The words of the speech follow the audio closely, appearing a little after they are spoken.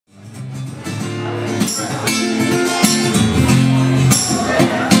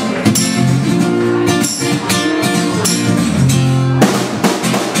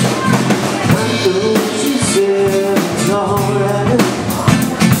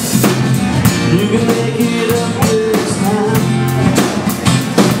You can make it up this time.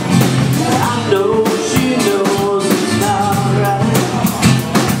 I know she knows it's not right.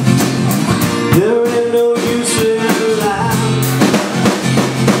 There ain't no use in lying.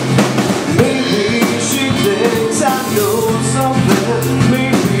 Maybe she thinks I know something.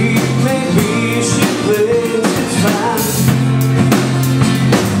 Maybe she thinks it's fine.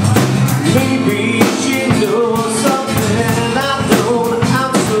 Maybe she knows something I don't.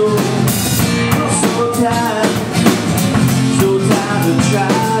 I'm so tired of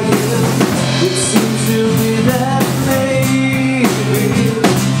trying. It seems to me that maybe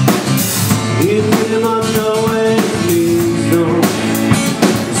it pretty much always means no.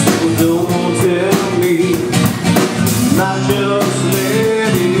 So don't tell me, not just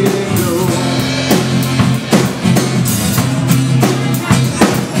let it go.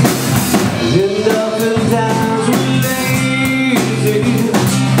 And oftentimes we're lazy.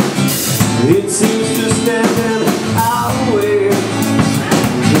 It seems to stand in our way.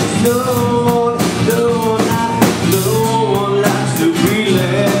 No one likes to be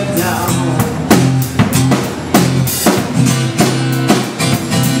let down.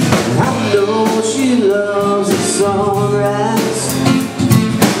 I know she loves the sunrise.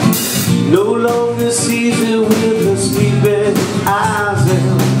 No longer sees it with her sleeping eyes.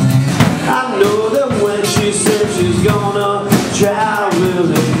 And I know that when she says she's gonna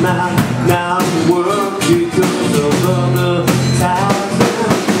travel at night, now work because of other ties.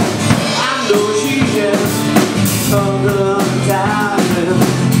 I know she has other ties.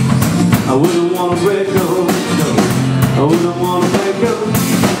 I wouldn't want to break up, no, I wouldn't want to break up.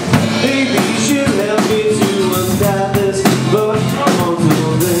 Maybe she'll help me to untie this, but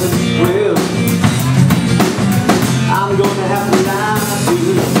until then, well, I'm gonna have to lie to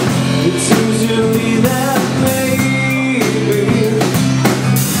you. It seems to me that maybe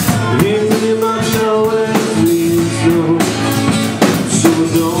it pretty much always means no. So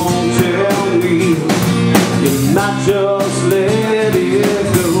don't tell me, you might just let it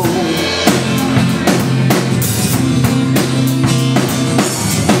go.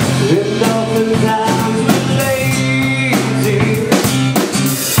 And oftentimes we're lazy.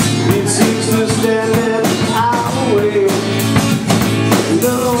 It seems to stand in our way.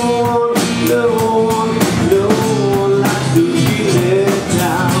 No one likes to be let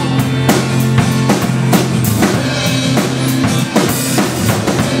down.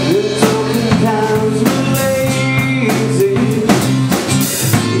 And oftentimes we're lazy.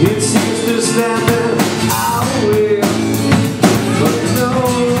 It seems to stand in our way. But no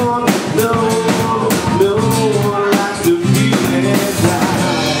one likes to be let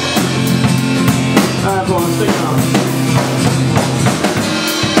down. Alright, boys, sing on.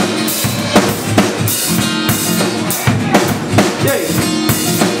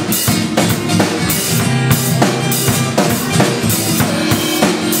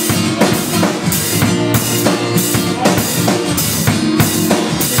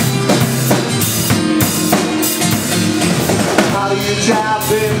 Try,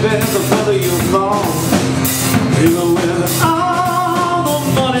 baby, the further you fall. Even with all the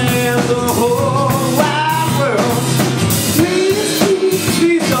money in the whole wide world.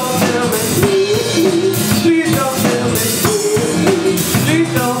 Please don't tell me, please don't tell me, please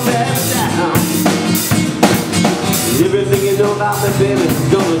don't let me down. Everything you know about me, baby, is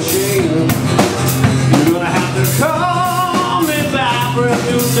gonna change. You're gonna have to call me back for a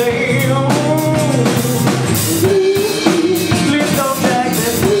new name.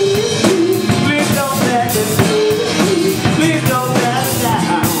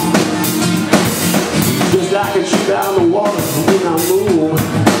 I can shoot out in the water when I move.